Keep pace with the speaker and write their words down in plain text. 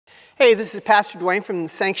Hey, this is Pastor Dwayne from the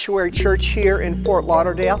Sanctuary Church here in Fort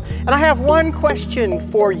Lauderdale, and I have one question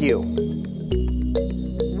for you.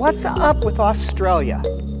 What's up with Australia?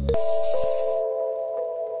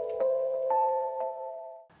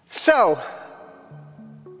 So,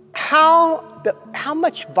 how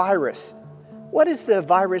much virus? What is the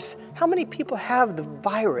virus? How many people have the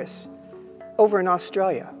virus over in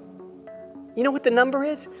Australia? You know what the number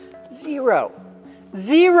is? 0.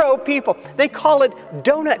 0 people. They call it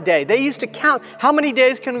Donut Day. They used to count how many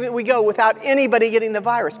days can we go without anybody getting the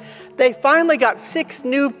virus. They finally got 6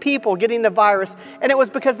 new people getting the virus, and it was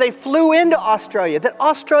because they flew into Australia, that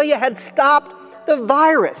Australia had stopped the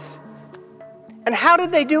virus. And how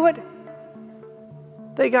did they do it?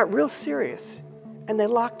 They got real serious, and they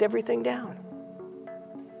locked everything down.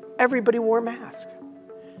 Everybody wore masks.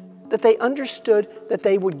 That they understood that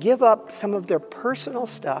they would give up some of their personal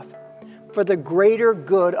stuff for the greater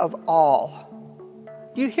good of all.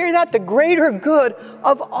 You hear that? The greater good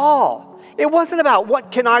of all. It wasn't about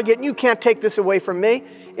what can I get and you can't take this away from me.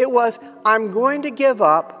 It was, I'm going to give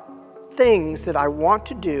up things that I want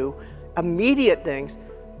to do, immediate things,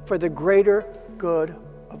 for the greater good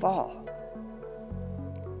of all.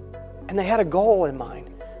 And they had a goal in mind,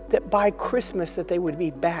 that by Christmas that they would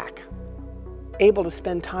be back, able to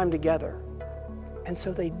spend time together. And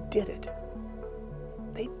so they did it.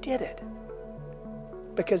 They did it.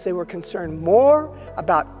 Because they were concerned more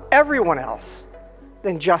about everyone else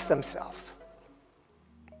than just themselves.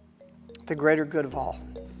 The greater good of all.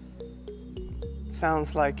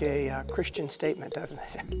 Sounds like a Christian statement, doesn't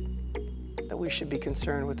it? That we should be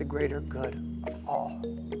concerned with the greater good of all.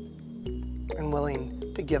 And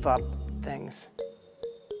willing to give up things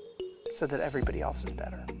so that everybody else is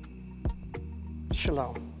better.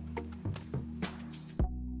 Shalom.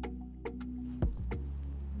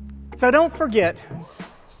 So don't forget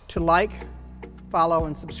to like, follow,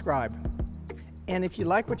 and subscribe. And if you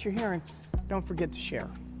like what you're hearing, don't forget to share.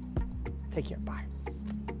 Take care. Bye.